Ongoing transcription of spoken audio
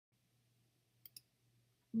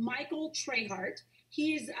Michael Trehart.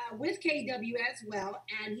 He's with KW as well,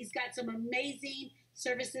 and he's got some amazing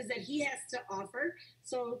services that he has to offer.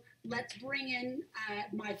 So let's bring in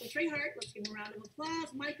Michael Trehart. Let's give him a round of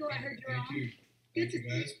applause. Michael, I heard you're on. Thank you,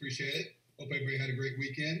 guys. Appreciate it. Hope everybody had a great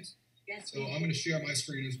weekend. Yes. So I'm going to share my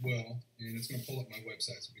screen as well, and it's going to pull up my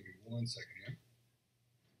website. So give me 1 second here.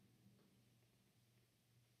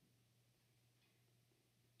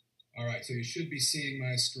 All right, so you should be seeing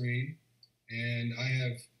my screen. And I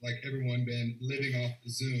have, like everyone, been living off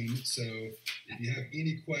Zoom. So if you have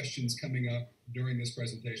any questions coming up during this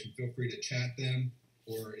presentation, feel free to chat them.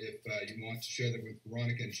 Or if you want to share them with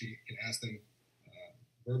Veronica and she can ask them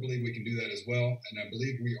verbally, we can do that as well. And I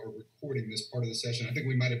believe we are recording this part of the session. I think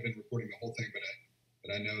we might have been recording the whole thing,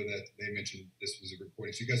 but I know that they mentioned this was a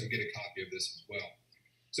recording. So you guys will get a copy of this as well.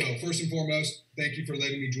 So first and foremost, thank you for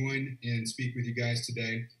letting me join and speak with you guys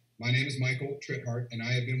today. My name is Michael Trehart, and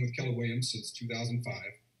I have been with Keller Williams since 2005.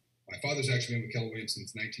 My father's actually been with Keller Williams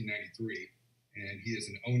since 1993, and he is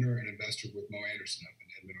an owner and investor with Moe Anderson up in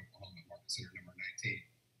Edmond, Oklahoma, Market Center number 19.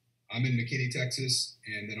 I'm in McKinney, Texas,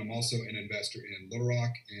 and then I'm also an investor in Little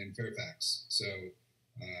Rock and Fairfax. So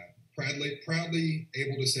proudly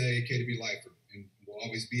able to say KW lifer, and will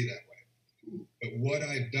always be that way. But what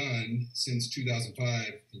I've done since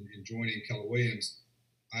 2005 in joining Keller Williams,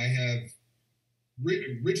 I have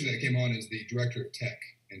originally I came on as the director of tech,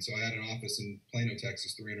 and so I had an office in Plano,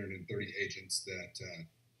 Texas, 330 agents that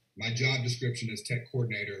my job description as tech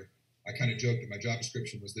coordinator, I kind of joked that my job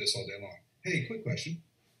description was this all day long. Hey, quick question.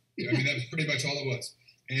 I mean, that was pretty much all it was.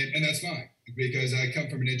 And that's fine because I come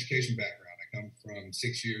from an education background. I come from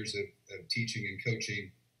 6 years of teaching and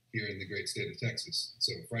coaching here in the great state of Texas.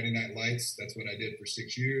 So Friday Night Lights, that's what I did for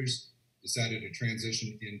 6 years, decided to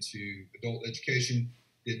transition into adult education.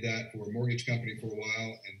 Did that for a mortgage company for a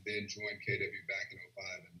while, and then joined KW back in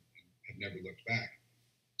 2005 and have never looked back.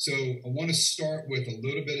 So I want to start with a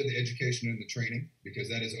little bit of the education and the training, because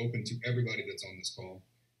that is open to everybody that's on this call.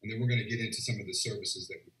 And then we're going to get into some of the services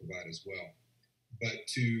that we provide as well. But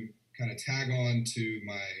to kind of tag on to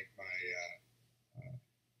my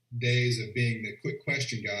days of being the quick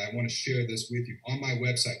question guy, I want to share this with you. On my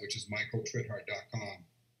website, which is michaeltrehart.com,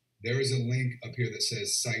 there is a link up here that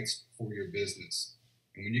says Sites for Your Business.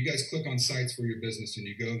 And when you guys click on Sites for Your Business and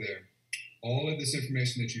you go there, all of this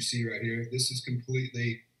information that you see right here, this is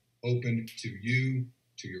completely open to you,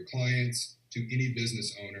 to your clients, to any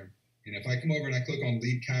business owner. And if I come over and I click on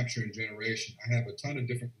Lead Capture and Generation, I have a ton of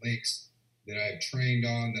different links that I've trained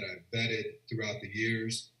on, that I've vetted throughout the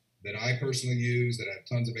years, that I personally use, that I have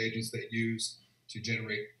tons of agents that use to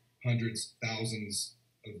generate hundreds, thousands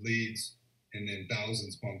of leads, and then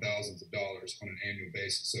thousands upon thousands of dollars on an annual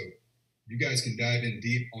basis. So you guys can dive in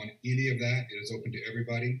deep on any of that. It is open to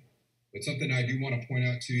everybody. But something I do want to point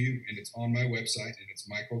out to you, and it's on my website, and it's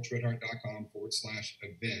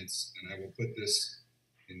michaeltrehart.com/events, and I will put this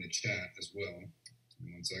in the chat as well. Give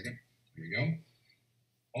me 1 second. Here we go.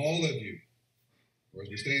 All of you, or as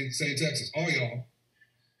we say in Texas, all y'all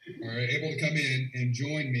are able to come in and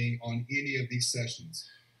join me on any of these sessions.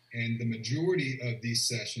 And the majority of these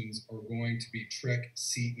sessions are going to be Trek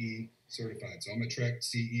CE certified. So I'm a Trek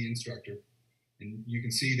CE instructor. And you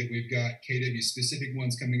can see that we've got KW specific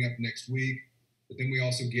ones coming up next week. But then we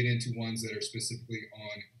also get into ones that are specifically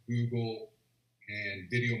on Google and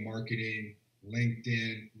video marketing,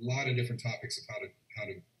 LinkedIn, a lot of different topics of how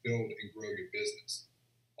to build and grow your business.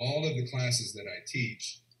 All of the classes that I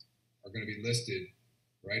teach are going to be listed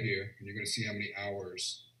right here. And you're going to see how many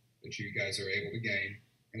hours that you guys are able to gain.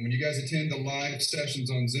 And when you guys attend the live sessions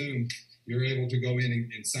on Zoom, you're able to go in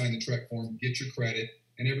and sign the Trek form, get your credit,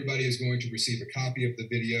 and everybody is going to receive a copy of the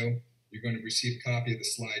video. You're going to receive a copy of the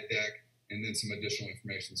slide deck, and then some additional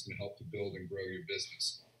information that's going to help to build and grow your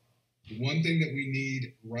business. The one thing that we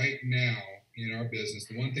need right now in our business,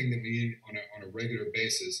 the one thing that we need on a regular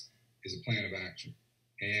basis is a plan of action.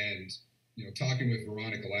 And talking with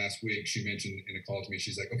Veronica last week, she mentioned in a call to me,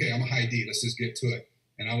 she's like, okay, I'm a high D, let's just get to it.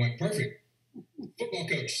 And I went, perfect. Football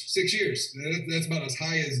coach, 6 years. That's about as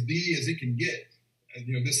high as D as it can get,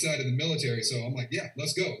 this side of the military. So I'm like, yeah,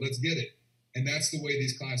 let's go. Let's get it. And that's the way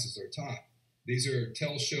these classes are taught. These are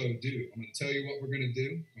tell, show, do. I'm going to tell you what we're going to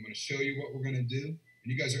do. I'm going to show you what we're going to do.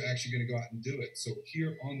 And you guys are actually going to go out and do it. So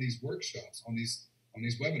here on these workshops, on these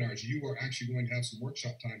webinars, you are actually going to have some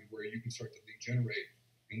workshop time where you can start to lead generate.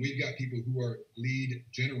 And we've got people who are lead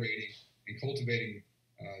generating and cultivating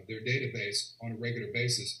their database on a regular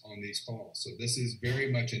basis on these calls. So this is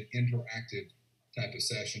very much an interactive type of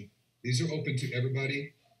session. These are open to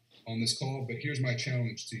everybody on this call, but here's my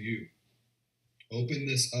challenge to you. Open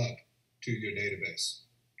this up to your database,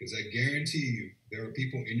 because I guarantee you there are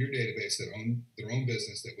people in your database that own their own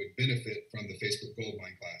business that would benefit from the Facebook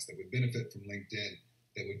Goldmine class, that would benefit from LinkedIn,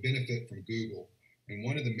 that would benefit from Google. And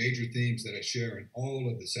one of the major themes that I share in all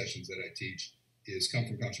of the sessions that I teach is come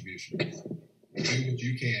from contribution. Do what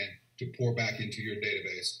you can to pour back into your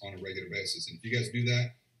database on a regular basis. And if you guys do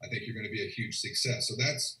that, I think you're going to be a huge success. So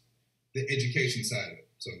that's the education side of it.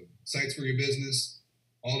 So sites for your business,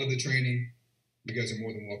 all of the training, you guys are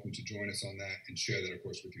more than welcome to join us on that and share that, of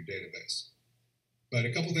course, with your database. But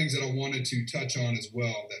a couple things that I wanted to touch on as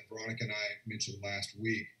well that Veronica and I mentioned last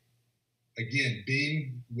week. Again,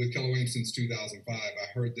 being with Keller Williams since 2005, I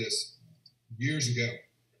heard this years ago.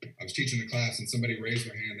 I was teaching a class and somebody raised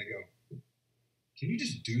their hand. They go, "Can you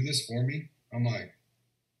just do this for me?" I'm like,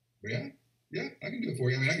 yeah, I can do it for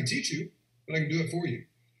you. I mean, I can teach you, but I can do it for you.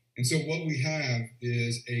 And so what we have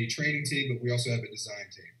is a training team, but we also have a design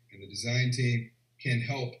team. And the design team can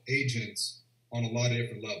help agents on a lot of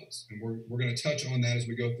different levels. And we're going to touch on that as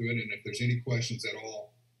we go through it. And if there's any questions at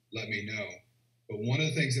all, let me know. But one of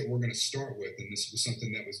the things that we're going to start with, and this was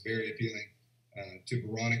something that was very appealing to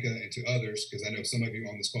Veronica and to others, because I know some of you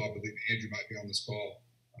on this call, I believe Andrew might be on this call,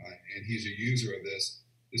 and he's a user of this.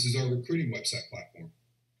 This is our recruiting website platform.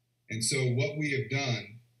 And so what we have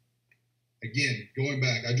done, again, going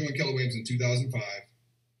back, I joined Keller Williams in 2005.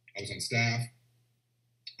 I was on staff.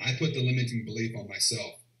 I put the limiting belief on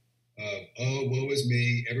myself of, oh, woe is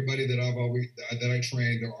me. Everybody that I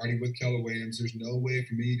trained, they're already with Keller Williams. There's no way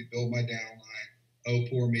for me to build my downline. Oh,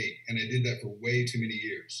 poor me. And I did that for way too many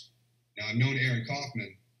years. Now, I've known Aaron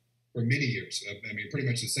Kaufman for many years. I mean, pretty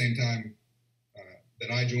much the same time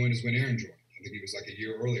that I joined is when Aaron joined. I think he was like a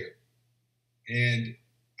year earlier. And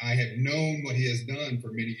I have known what he has done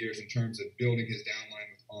for many years in terms of building his downline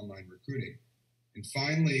with online recruiting. And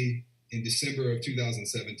finally, in December of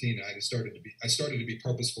 2017, I started to be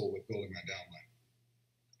purposeful with building my downline.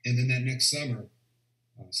 And then that next summer,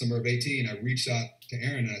 summer of 18, I reached out to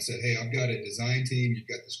Aaron and I said, "Hey, I've got a design team. You've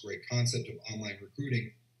got this great concept of online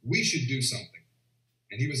recruiting. We should do something."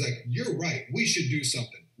 And he was like, "You're right. We should do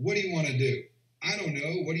something. What do you want to do?" "I don't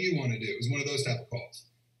know. What do you want to do?" It was one of those type of calls.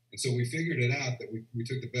 And so we figured it out that we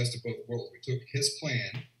took the best of both worlds. We took his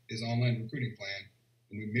plan, his online recruiting plan,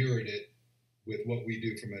 and we mirrored it with what we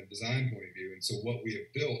do from a design point of view. And so what we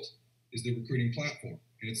have built is the recruiting platform.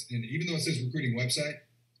 And even though it says recruiting website,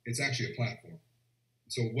 it's actually a platform.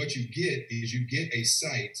 So what you get is you get a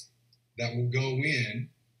site that will go in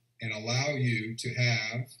and allow you to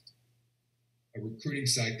have a recruiting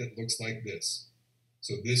site that looks like this.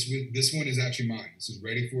 So this one is actually mine. This is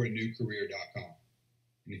readyforanewcareer.com.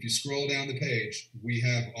 And if you scroll down the page, we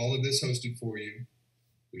have all of this hosted for you.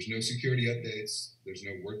 There's no security updates. There's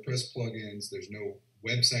no WordPress plugins. There's no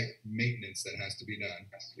website maintenance that has to be done.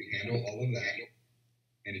 We handle all of that.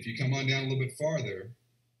 And if you come on down a little bit farther,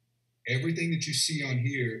 everything that you see on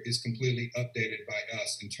here is completely updated by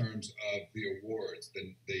us in terms of the awards,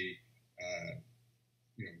 the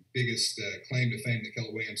biggest claim to fame that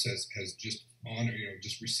Keller Williams has just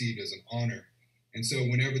just received as an honor. And so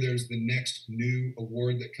whenever there's the next new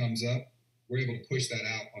award that comes up, we're able to push that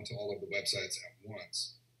out onto all of the websites at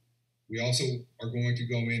once. We also are going to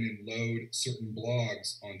go in and load certain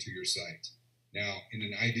blogs onto your site. Now, in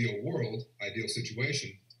an ideal world, ideal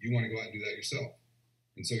situation, you want to go out and do that yourself.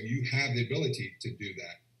 And so you have the ability to do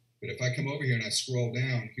that. But if I come over here and I scroll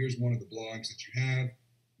down, here's one of the blogs that you have.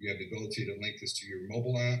 You have the ability to link this to your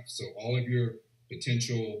mobile app. So all of your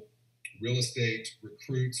potential real estate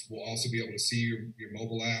recruits will also be able to see your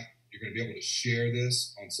mobile app. You're going to be able to share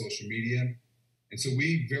this on social media. And so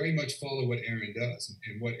we very much follow what Aaron does.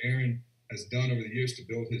 And what Aaron has done over the years to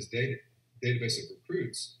build his database of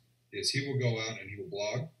recruits is he will go out and he will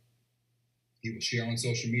blog. He will share on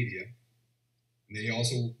social media. And then he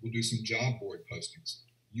also will do some job board postings.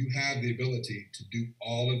 You have the ability to do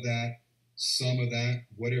all of that, some of that,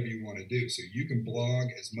 whatever you want to do. So you can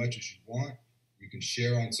blog as much as you want. You can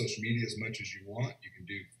share on social media as much as you want. You can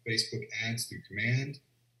do Facebook ads through Command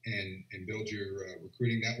and build your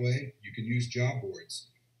recruiting that way. You can use job boards.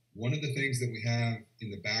 One of the things that we have in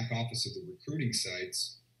the back office of the recruiting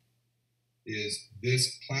sites is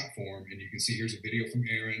this platform. And you can see here's a video from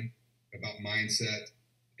Aaron about mindset.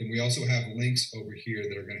 Then we also have links over here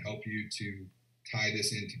that are going to help you to tie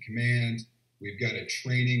this into Command. We've got a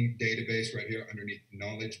training database right here underneath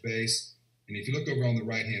knowledge base. And if you look over on the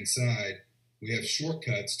right-hand side, we have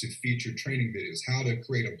shortcuts to featured training videos, how to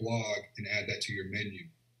create a blog and add that to your menu,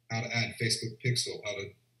 how to add Facebook Pixel, how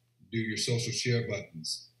to do your social share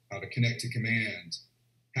buttons, how to connect to Command,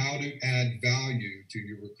 how to add value to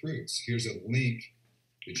your recruits. Here's a link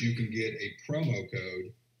that you can get a promo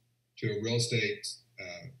code to a real estate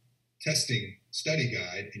testing study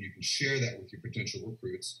guide, and you can share that with your potential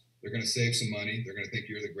recruits. They're going to save some money. They're going to think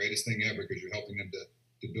you're the greatest thing ever because you're helping them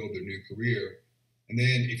to build their new career. And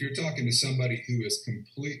then if you're talking to somebody who is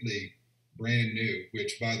completely brand new,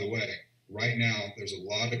 which, by the way, right now there's a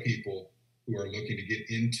lot of people who are looking to get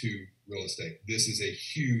into real estate. This is a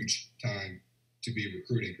huge time to be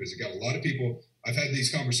recruiting because you got a lot of people. I've had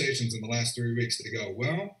these conversations in the last 3 weeks that go,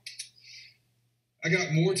 well, I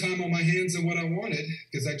got more time on my hands than what I wanted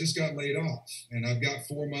because I just got laid off, and I've got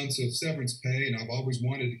 4 months of severance pay, and I've always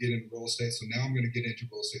wanted to get into real estate, so now I'm going to get into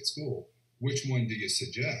real estate school. Which one do you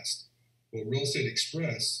suggest? Well, Real Estate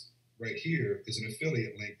Express right here is an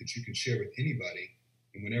affiliate link that you can share with anybody,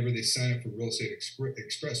 and whenever they sign up for Real Estate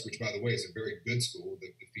Express, which, by the way, is a very good school,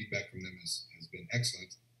 the feedback from them has been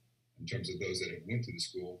excellent in terms of those that have went to the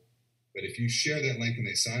school, but if you share that link and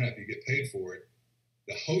they sign up, you get paid for it.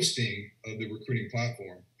 The hosting of the recruiting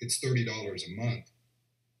platform, it's $30 a month.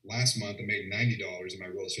 Last month, I made $90 in my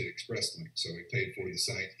Real Estate Express link. So I paid for the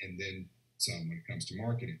site and then some when it comes to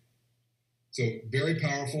marketing. So very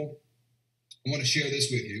powerful. I want to share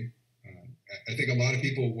this with you. I think a lot of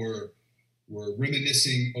people were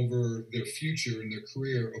reminiscing over their future and their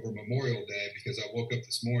career over Memorial Day because I woke up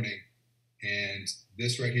this morning and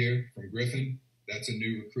this right here from Griffin, that's a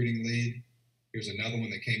new recruiting lead. Here's another one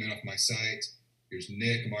that came in off my site. Here's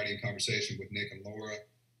Nick. I'm already in conversation with Nick and Laura.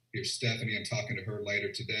 Here's Stephanie. I'm talking to her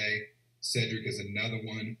later today. Cedric is another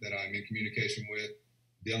one that I'm in communication with.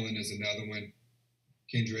 Dylan is another one.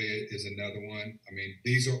 Kendra is another one. I mean,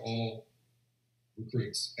 these are all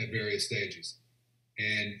recruits at various stages.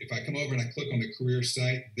 And if I come over and I click on the career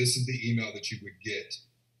site, this is the email that you would get.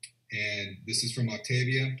 And this is from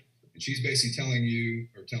Octavia. And she's basically telling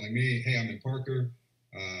me, hey, I'm in Parker,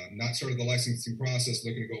 not started the licensing process,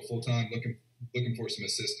 looking to go full-time, looking for some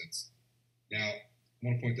assistance. Now, I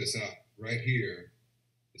want to point this out. Right here,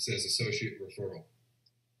 it says associate referral.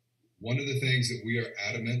 One of the things that we are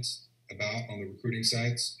adamant about on the recruiting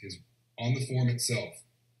sites is on the form itself,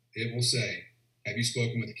 it will say, have you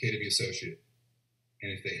spoken with a KW associate?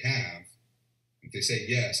 And if they have, if they say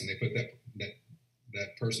yes, and they put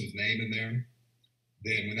that person's name in there,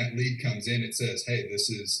 then when that lead comes in, it says, hey, this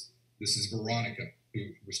is Veronica who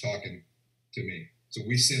was talking to me. So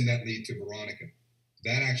we send that lead to Veronica.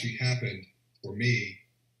 That actually happened for me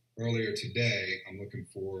earlier today. I'm looking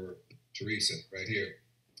for Teresa right here.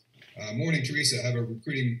 Morning, Teresa. I have a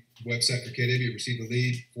recruiting website for KW. Received a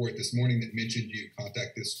lead for it this morning that mentioned you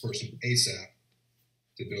contact this person ASAP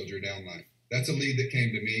to build your downline. That's a lead that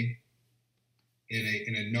came to me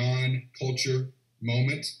in a non-culture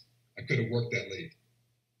moment. I could have worked that lead.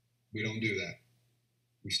 We don't do that.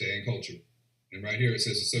 We stay in culture. And right here it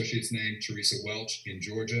says associate's name, Teresa Welch in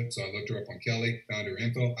Georgia. So I looked her up on Kelly, found her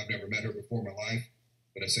info. I've never met her before in my life,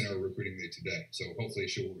 but I sent her a recruiting lead today. So hopefully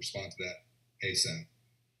she will respond to that ASAP.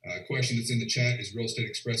 Question that's in the chat, is Real Estate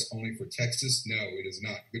Express only for Texas? No, it is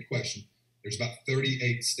not. Good question. There's about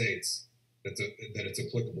 38 states that it's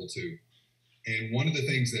applicable to. And one of the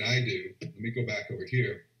things that I do, let me go back over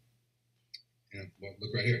here. And well,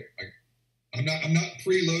 look right here. I'm not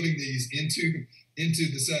preloading these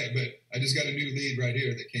into the site, but I just got a new lead right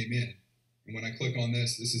here that came in. And when I click on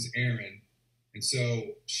this is Erin. And so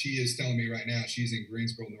she is telling me right now she's in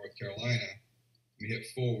Greensboro, North Carolina. Let me hit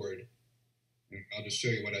forward, and I'll just show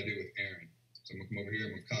you what I do with Erin. So I'm going to come over here,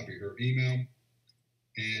 I'm going to copy her email,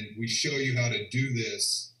 and we show you how to do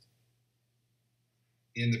this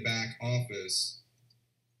in the back office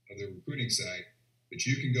of the recruiting site, but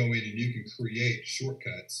you can go in and you can create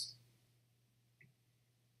shortcuts.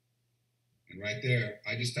 And right there,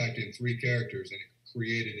 I just typed in 3 characters and it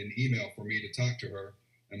created an email for me to talk to her.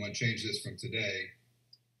 I'm going to change this from today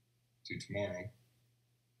to tomorrow.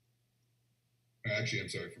 Actually, I'm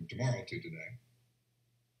sorry, from tomorrow to today.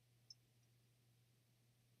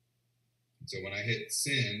 And so when I hit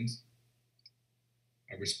send,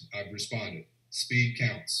 I've responded. Speed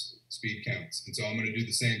counts. Speed counts. And so I'm going to do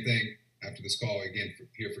the same thing after this call again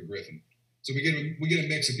here for Griffin. So we get a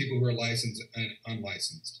mix of people who are licensed and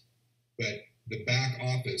unlicensed. But the back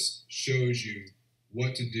office shows you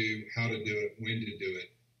what to do, how to do it, when to do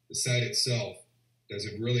it. The site itself does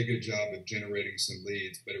a really good job of generating some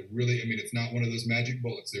leads, but it's not one of those magic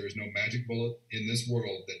bullets. There is no magic bullet in this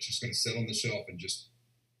world that's just going to sit on the shelf and just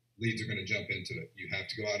leads are going to jump into it. You have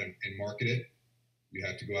to go out and market it. You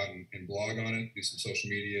have to go out and blog on it, do some social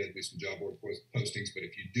media, do some job board postings. But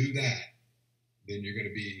if you do that, then you're going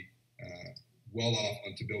to be well off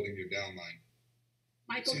onto building your downline.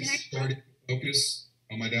 Michael, can I started to focus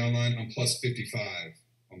on my downline? I'm plus 55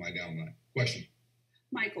 on my downline. Question.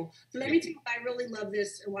 Michael, so let me tell you why I really love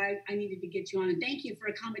this and why I needed to get you on. And thank you for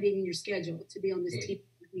accommodating your schedule to be on this team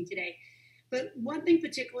with me today. But one thing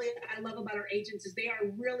particularly I love about our agents is they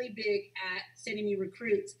are really big at sending me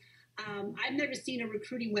recruits. I've never seen a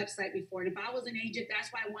recruiting website before, and if I was an agent,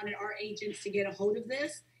 that's why I wanted our agents to get a hold of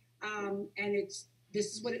this. And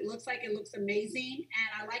this is what it looks like. It looks amazing,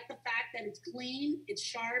 and I like the fact that it's clean, it's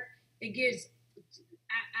sharp, it gives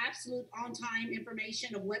absolute on-time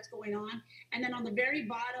information of what's going on. And then on the very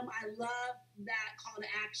bottom, I love that call to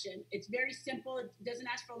action. It's very simple. It doesn't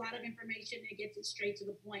ask for a lot of information. It gets it straight to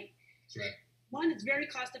the point. That's right. One, it's very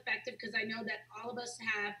cost effective because I know that all of us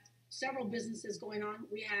have several businesses going on.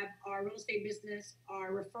 We have our real estate business,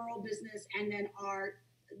 our referral business, and then our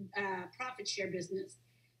profit share business.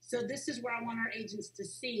 So this is where I want our agents to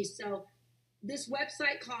see. So this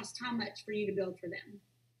website costs how much for you to build for them?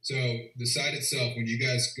 So the site itself, when you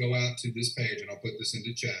guys go out to this page, and I'll put this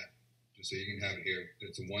into chat just so you can have it here,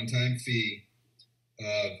 it's a one-time fee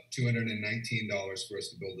of $219 for us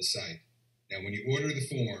to build the site. Now, when you order the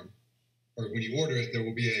form, or when you order it, there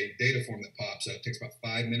will be a data form that pops up. It takes about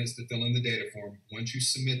 5 minutes to fill in the data form. Once you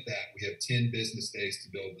submit that, we have 10 business days to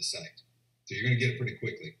build the site. So you're going to get it pretty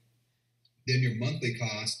quickly. Then your monthly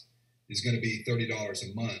cost is going to be $30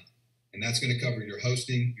 a month. And that's going to cover your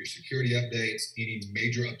hosting, your security updates, any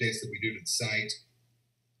major updates that we do to the site,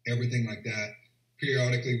 everything like that.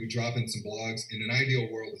 Periodically, we drop in some blogs. In an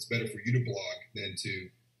ideal world, it's better for you to blog than to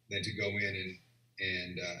go in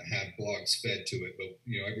and have blogs fed to it. But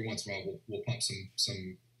every once in a while, we'll pump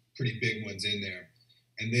some pretty big ones in there.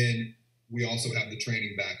 And then we also have the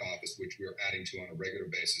training back office, which we're adding to on a regular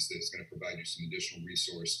basis. That is going to provide you some additional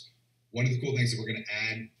resource. One of the cool things that we're going to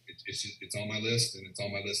add, it's on my list, and it's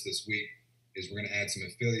on my list this week, is we're going to add some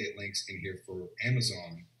affiliate links in here for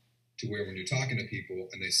Amazon, to where when you're talking to people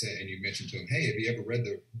and they say, and you mention to them, hey, have you ever read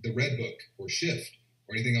the Red Book or Shift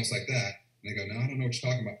or anything else like that? And they go, no, I don't know what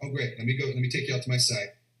you're talking about. Oh, great. Let me take you out to my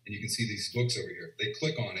site, and you can see these books over here. They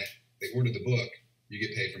click on it, they order the book, you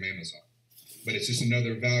get paid from Amazon. But it's just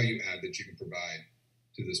another value add that you can provide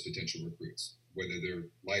to this potential recruits, whether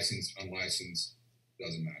they're licensed, unlicensed,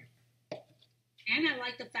 doesn't matter. And I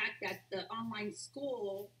like the fact that the online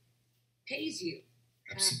school pays you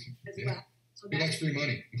as well. So Who likes free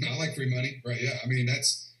money? I like free money, right? Yeah, I mean,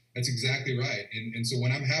 that's exactly right. And so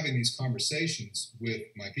when I'm having these conversations with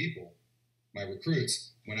my people, my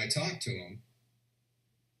recruits, when I talk to them,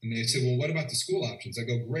 and they say, well, what about the school options? I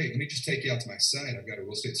go, great, let me just take you out to my site. I've got a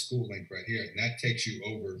real estate school link right here. And that takes you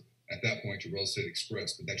over, at that point, to Real Estate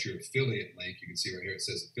Express. But that's your affiliate link. You can see right here, it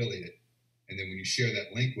says affiliate. And then when you share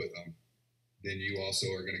that link with them, then you also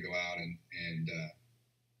are going to go out and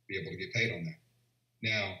be able to get paid on that.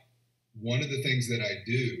 Now, one of the things that I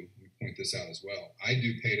do, let me point this out as well, I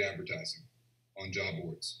do paid advertising on job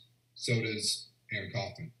boards. So does Aaron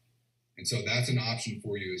Kaufman. And so that's an option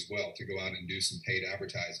for you as well, to go out and do some paid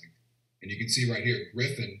advertising. And you can see right here,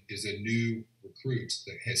 Griffin is a new recruit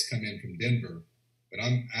that has come in from Denver, but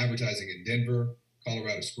I'm advertising in Denver,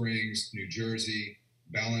 Colorado Springs, New Jersey,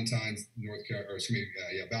 Valentine, North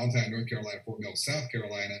Carolina, Fort Mill, South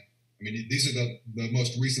Carolina. I mean, these are the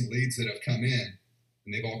most recent leads that have come in,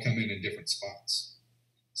 and they've all come in different spots.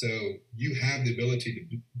 So you have the ability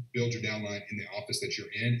to build your downline in the office that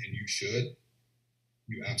you're in, and you should.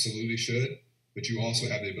 You absolutely should. But you also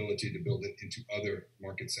have the ability to build it into other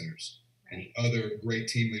market centers. Right. And other great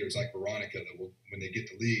team leaders like Veronica that will, when they get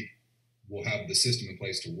the lead, will have the system in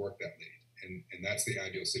place to work that lead. And that's the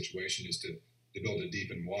ideal situation, is to build it deep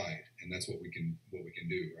and wide, and that's what we can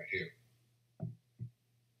do right here.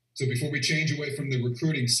 So before we change away from the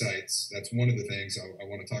recruiting sites, that's one of the things I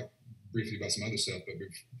want to talk briefly about some other stuff. But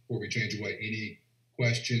before we change away, any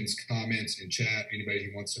questions, comments in chat? Anybody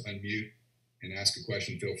who wants to unmute and ask a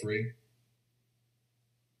question, feel free.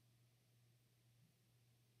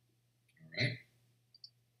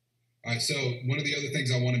 All right. So one of the other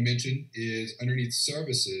things I want to mention is underneath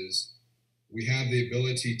services, we have the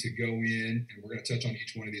ability to go in, and we're going to touch on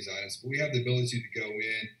each one of these items, but we have the ability to go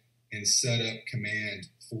in and set up command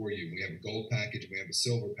for you. We have a gold package, and we have a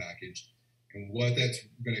silver package. And what that's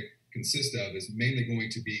going to consist of is mainly going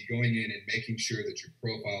to be going in and making sure that your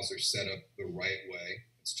profiles are set up the right way.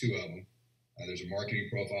 It's two of them. There's a marketing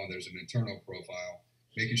profile, and there's an internal profile.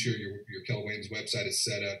 Making sure your Keller Williams website is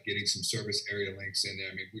set up, getting some service area links in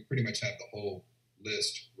there. I mean, we pretty much have the whole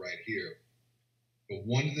list right here. But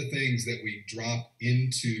one of the things that we drop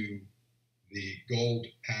into the gold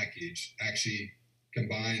package actually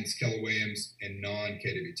combines Keller Williams and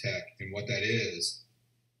non-KW Tech. And what that is,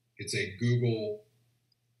 it's a Google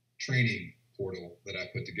training portal that I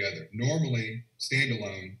put together. Normally,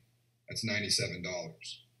 standalone, that's $97.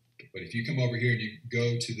 But if you come over here and you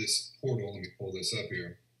go to this portal, let me pull this up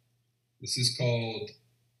here. This is called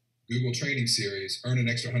Google training series, earn an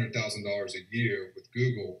extra $100,000 a year with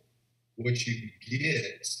Google. What you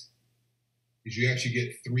get is you actually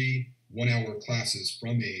get 3 one-hour classes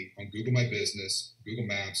from me on Google My Business, Google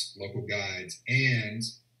Maps, local guides, and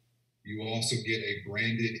you also get a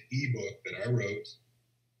branded ebook that I wrote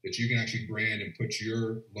that you can actually brand and put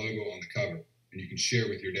your logo on the cover, and you can share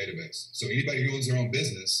with your database. So anybody who owns their own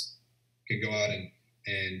business can go out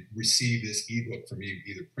and receive this ebook from you,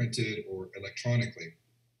 either printed or electronically.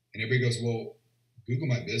 And everybody goes, well, Google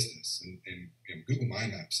My Business and Google My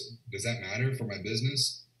Maps, does that matter for my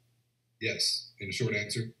business? Yes. In a short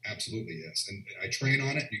answer, absolutely yes. And I train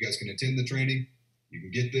on it. You guys can attend the training. You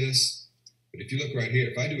can get this. But if you look right here,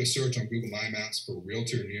 if I do a search on Google My Maps for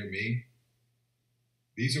realtor near me,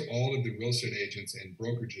 these are all of the real estate agents and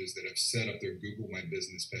brokerages that have set up their Google My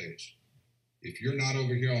Business page. If you're not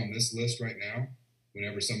over here on this list right now,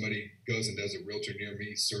 whenever somebody goes and does a realtor near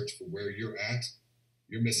me search for where you're at,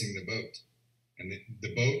 you're missing the boat. And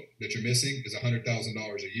the boat that you're missing is a $100,000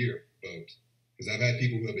 a year boat. Because I've had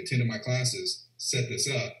people who have attended my classes, set this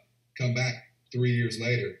up, come back 3 years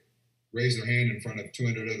later, raise their hand in front of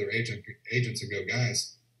 200 other agents and go,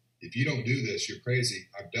 guys, if you don't do this, you're crazy.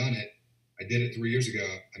 I've done it. I did it 3 years ago.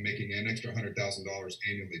 I'm making an extra $100,000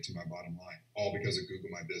 annually to my bottom line, all because of Google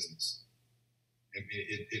My Business. And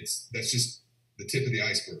that's just the tip of the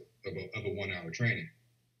iceberg of a 1 hour training.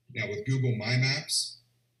 Now with Google My Maps,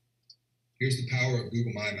 here's the power of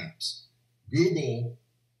Google My Maps. Google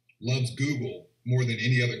loves Google more than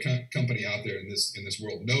any other company out there in this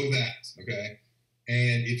world. Know that, okay?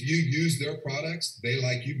 And if you use their products, they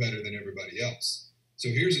like you better than everybody else. So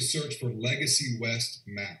here's a search for Legacy West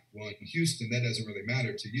map. Well, in Houston, that doesn't really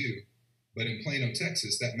matter to you, but in Plano,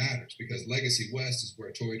 Texas, that matters because Legacy West is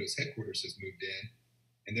where Toyota's headquarters has moved in.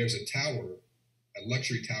 And there's a tower, a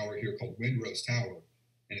luxury tower here called Windrose Tower,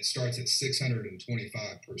 and it starts at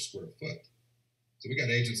 $625 per square foot. So we got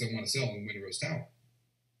agents that want to sell in Windrose Tower.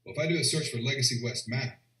 Well, if I do a search for Legacy West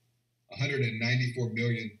map, 194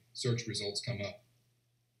 million search results come up.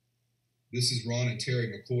 This is Ron and Terry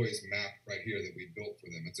McCoy's map right here that we built for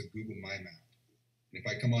them. It's a Google My Map. And if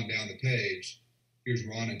I come on down the page, here's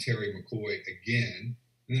Ron and Terry McCoy again.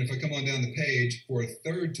 And then if I come on down the page for a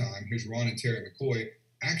third time, here's Ron and Terry McCoy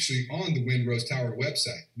actually on the Windrose Tower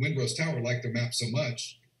website. Windrose Tower liked their map so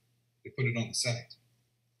much, they put it on the site.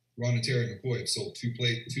 Ron and Terry McCoy have sold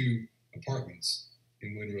two apartments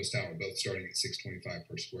in Windrose Tower, both starting at $625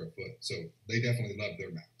 per square foot. So they definitely love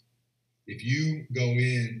their map. If you go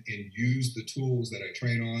in and use the tools that I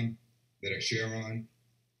train on, that I share on,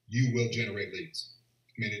 you will generate leads.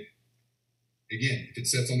 I mean, again, if it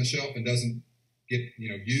sits on the shelf and doesn't get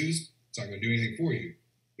used, it's not going to do anything for you.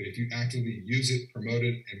 But if you actively use it, promote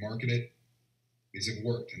it, and market it, these have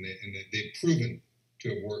worked, and they've proven to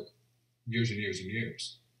have worked years and years and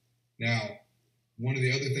years. Now, one of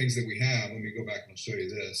the other things that we have, let me go back and I'll show you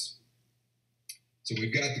this. So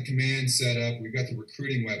we've got the command set up. We've got the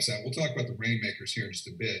recruiting website. We'll talk about the Rainmakers here in just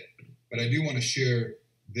a bit, but I do want to share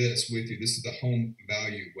this with you. This is the home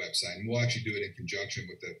value website, and we'll actually do it in conjunction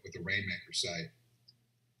with the Rainmaker site.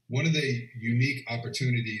 One of the unique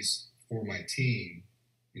opportunities for my team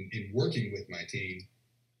in working with my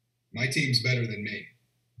team's better than me.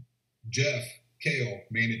 Jeff Kale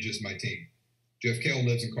manages my team. Jeff Kale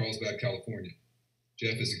lives in Carlsbad, California.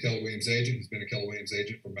 Jeff is a Keller Williams agent. He's been a Keller Williams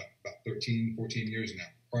agent for about 13, 14 years now.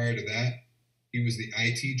 Prior to that, he was the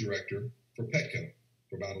IT director for Petco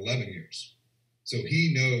for about 11 years. So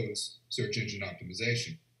he knows search engine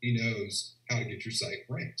optimization. He knows how to get your site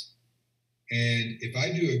ranked. And if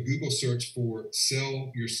I do a Google search for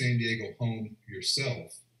sell your San Diego home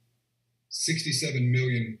yourself, 67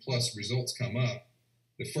 million plus results come up.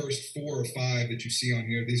 The first 4 or 5 that you see on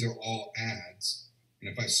here, these are all ads.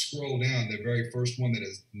 And if I scroll down, the very first one that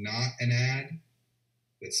is not an ad,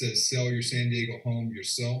 that says sell your San Diego home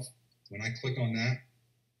yourself, when I click on that,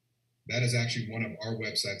 that is actually one of our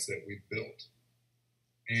websites that we've built.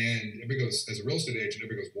 And everybody goes, as a real estate agent,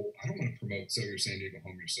 everybody goes, well, I don't want to promote sell your San Diego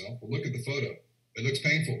home yourself. Well, look at the photo. It looks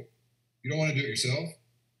painful. You don't want to do it yourself?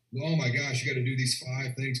 Oh my gosh, you got to do these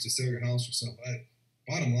 5 things to sell your house yourself.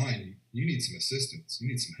 Bottom line, you need some assistance. You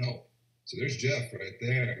need some help. So there's Jeff right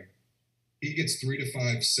there. He gets 3 to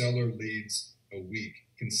 5 seller leads a week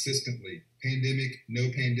consistently. Pandemic, no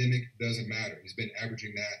pandemic, doesn't matter. He's been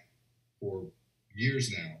averaging that for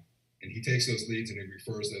years now. And he takes those leads and he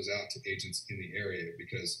refers those out to agents in the area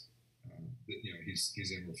because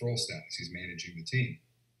he's in referral status. He's managing the team.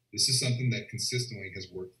 This is something that consistently has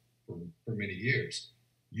worked for many years.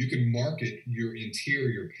 You can market your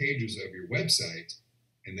interior pages of your website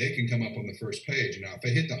and they can come up on the first page. Now, if I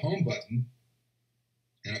hit the home button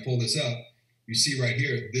and I pull this up, you see right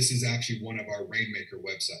here, this is actually one of our Rainmaker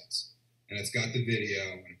websites. And it's got the video,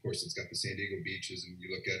 and of course it's got the San Diego beaches, and you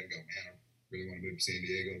look at it and go, man, I really want to move to San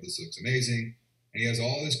Diego. This looks amazing. And he has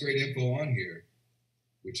all this great info on here,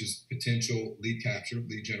 which is potential lead capture,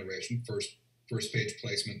 lead generation, first page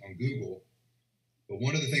placement on Google. But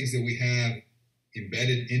one of the things that we have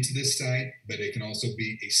embedded into this site, but it can also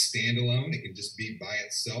be a standalone, it can just be by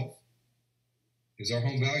itself, is our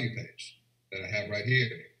home value page that I have right here.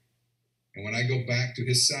 And when I go back to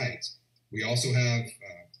his site, we also have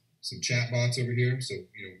some chat bots over here. So,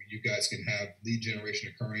 you guys can have lead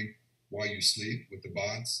generation occurring while you sleep with the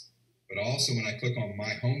bots. But also when I click on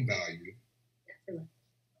my home value,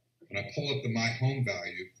 when I pull up the my home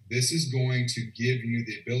value, this is going to give you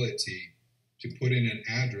the ability to put in an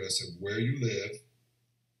address of where you live.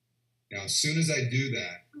 Now, as soon as I do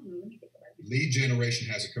that, lead generation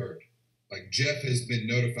has occurred. Like Jeff has been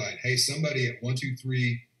notified, hey, somebody at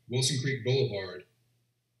 123 Wilson Creek Boulevard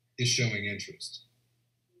is showing interest.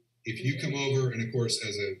 If you come over, and of course,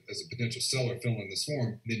 as a potential seller, fill in this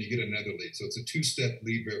form, then you get another lead. So it's a two-step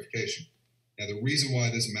lead verification. Now, the reason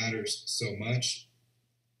why this matters so much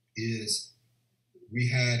is we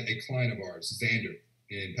had a client of ours, Xander,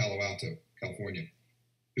 in Palo Alto, California,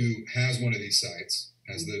 who has one of these sites,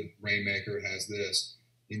 has the Rainmaker, has this.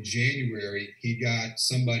 In January, he got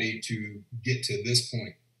somebody to get to this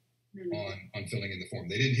point on filling in the form.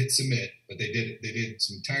 They didn't hit submit, but they did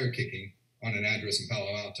some tire kicking on an address in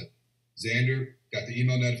Palo Alto. Xander got the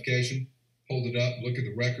email notification, pulled it up, looked at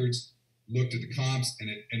the records, looked at the comps, and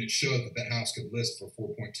it showed that house could list for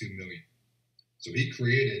 $4.2 million. So he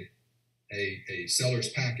created a seller's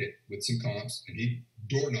packet with some comps, and he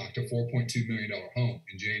door knocked a $4.2 million home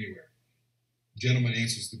in January. Gentleman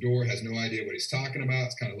answers the door, has no idea what he's talking about.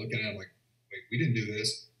 It's kind of looking at him like, wait, we didn't do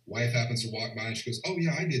this. Wife happens to walk by and she goes, oh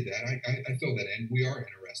yeah, I did that. I filled that in. We are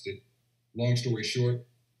interested. Long story short,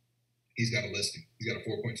 he's got a listing. He's got a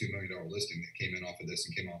 $4.2 million listing that came in off of this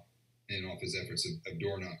and came off his efforts of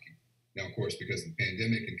door knocking. Now, of course, because of the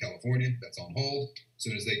pandemic in California, that's on hold. As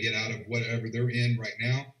soon as they get out of whatever they're in right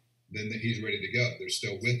now, then he's ready to go. They're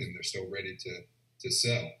still with him. They're still ready to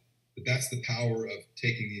sell. But that's the power of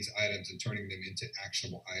taking these items and turning them into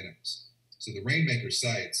actionable items. So the Rainmaker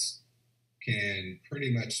sites can pretty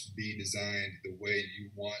much be designed the way you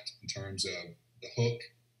want in terms of the hook,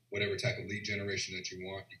 whatever type of lead generation that you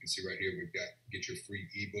want. You can see right here, we've got get your free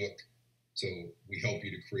ebook. So we help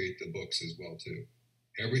you to create the books as well too.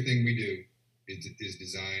 Everything we do is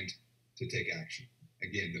designed to take action.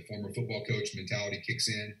 Again, the former football coach mentality kicks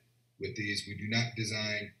in with these. We do not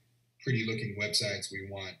design pretty looking websites. We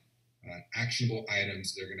want actionable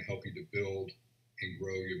items that are going to help you to build and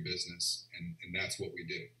grow your business. And that's what we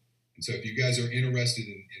do. And so if you guys are interested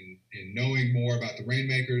in knowing more about the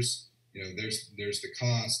Rainmakers, there's the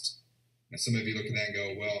cost. Now, some of you look at that and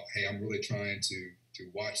go, well, hey, I'm really trying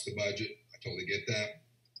to watch the budget. I totally get that.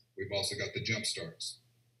 We've also got the jump starts.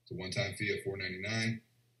 It's a one-time fee of $4.99.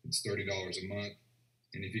 It's $30 a month.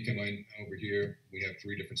 And if you come in over here, we have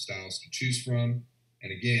 3 different styles to choose from.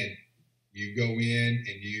 And again, you go in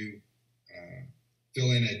and you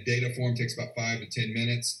fill in a data form, takes about 5 to 10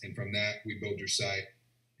 minutes. And from that, we build your site,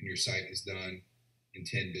 and your site is done in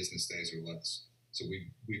 10 business days or less. So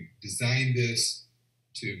we've designed this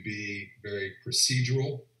to be very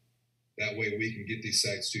procedural. That way we can get these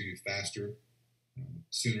sites to you faster,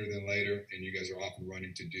 sooner than later, and you guys are off and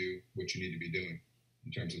running to do what you need to be doing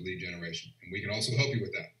in terms of lead generation. And we can also help you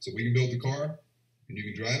with that. So we can build the car and you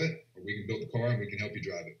can drive it, or we can build the car and we can help you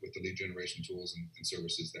drive it with the lead generation tools and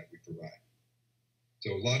services that we provide.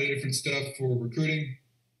 So a lot of different stuff for recruiting,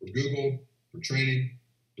 for Google, for training,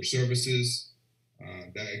 for services.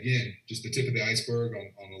 That, again, just the tip of the iceberg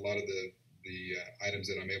on a lot of the items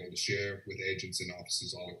that I'm able to share with agents and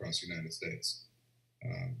offices all across the United States.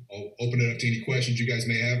 I'll open it up to any questions you guys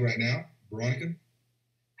may have right now. Veronica?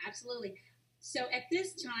 Absolutely. So at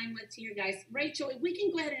this time, let's hear, guys. Rachel, if we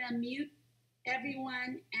can go ahead and unmute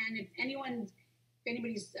everyone, and if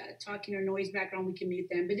anybody's talking or noise background, we can mute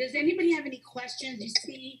them. But does anybody have any questions? You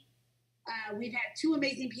see, we've had 2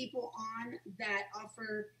 amazing people on that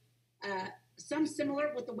offer some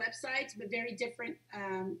similar with the websites, but very different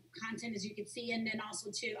content, as you can see. And then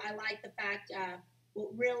also, too, I like the fact what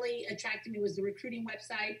really attracted me was the recruiting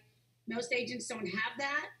website. Most agents don't have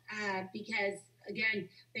that because, again,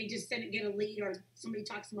 they just get a lead or somebody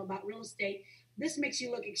talks to them about real estate. This makes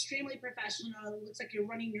you look extremely professional. It looks like you're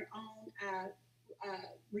running your own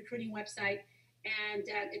recruiting website, and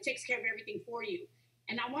it takes care of everything for you.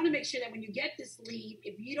 And I want to make sure that when you get this lead,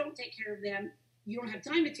 if you don't take care of them, you don't have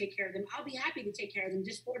time to take care of them, I'll be happy to take care of them.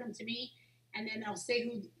 Just forward them to me, and then I'll say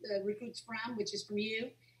who the recruit's from, which is from you.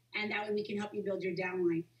 and that way we can help you build your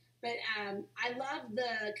downline. But I love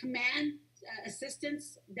the command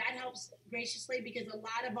assistance. That helps graciously because a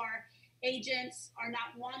lot of our agents are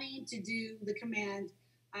not wanting to do the command.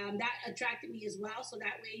 That attracted me as well. So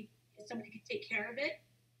that way somebody can take care of it,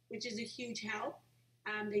 which is a huge help.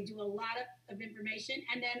 They do a lot of information.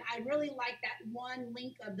 And then I really like that one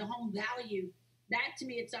link of the home value. That to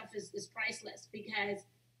me itself is priceless because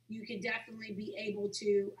you could definitely be able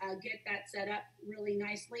to get that set up really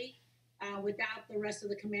nicely without the rest of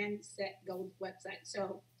the command set gold website.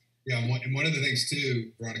 So yeah, and one of the things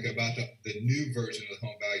too, Veronica, about the new version of the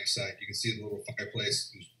home value site, you can see the little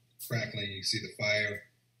fireplace crackling. You can see the fire.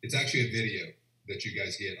 It's actually a video that you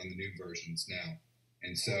guys get on the new versions now,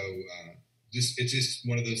 and so it's just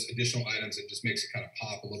one of those additional items that just makes it kind of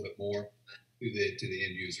pop a little bit more to the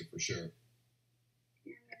end user for sure.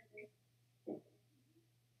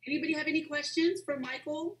 Anybody have any questions for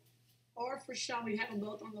Michael or for Sean? We have them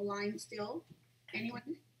both on the line still. Anyone?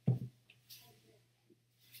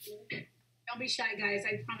 Don't be shy, guys.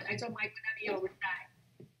 I promise. I told Mike none of y'all were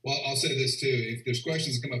shy. Well, I'll say this too. If there's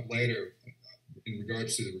questions that come up later in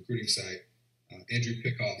regards to the recruiting site, Andrew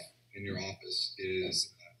Pickoff in your office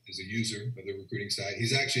is a user of the recruiting site.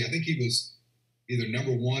 He's actually, I think he was either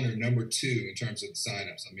number 1 or number 2 in terms of the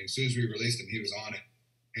signups. I mean, as soon as we released him, he was on it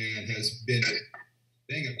and has been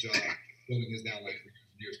doing a job building his downline for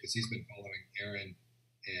years because he's been following Aaron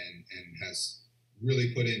and has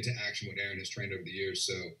really put into action what Aaron has trained over the years.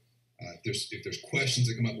 So if there's questions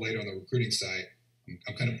that come up later on the recruiting site,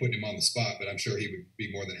 I'm kind of putting him on the spot, but I'm sure he would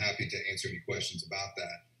be more than happy to answer any questions about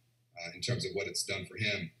that in terms of what it's done for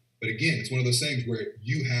him. But again, it's one of those things where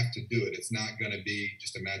you have to do it. It's not going to be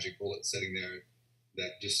just a magic bullet sitting there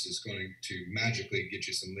that just is going to magically get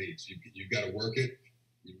you some leads. You've got to work it.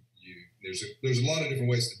 There's a lot of different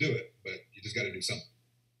ways to do it, but you just got to do something.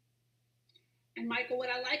 And Michael, what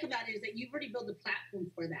I like about it is that you've already built a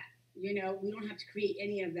platform for that. You know, we don't have to create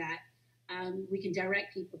any of that. We can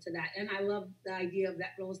direct people to that. And I love the idea of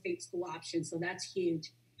that real estate school option. So that's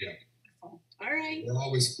huge. Yeah. All right. We're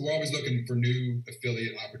always looking for new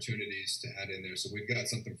affiliate opportunities to add in there. So we've got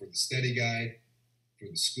something for the study guide, for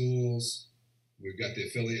the schools. We've got the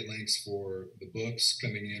affiliate links for the books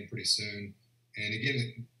coming in pretty soon. And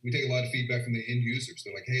again, we take a lot of feedback from the end users.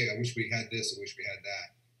 They're like, hey, I wish we had this. I wish we had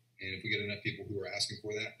that. And if we get enough people who are asking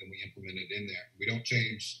for that, then we implement it in there. We don't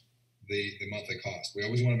change the monthly cost. We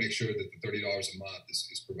always want to make sure that the $30 a month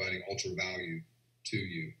is providing ultra value to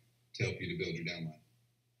you to help you to build your downline.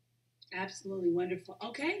 Absolutely wonderful.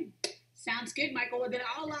 Okay. Sounds good, Michael. Well, then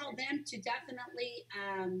I'll allow them to definitely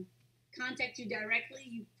contact you directly.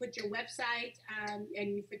 You put your website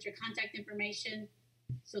and you put your contact information.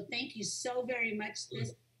 So thank you so very much.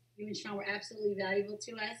 You and Sean were absolutely valuable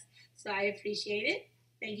to us. So I appreciate it.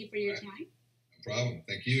 Thank you for your time. No problem.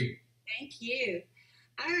 Thank you. Thank you.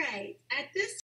 All right. At this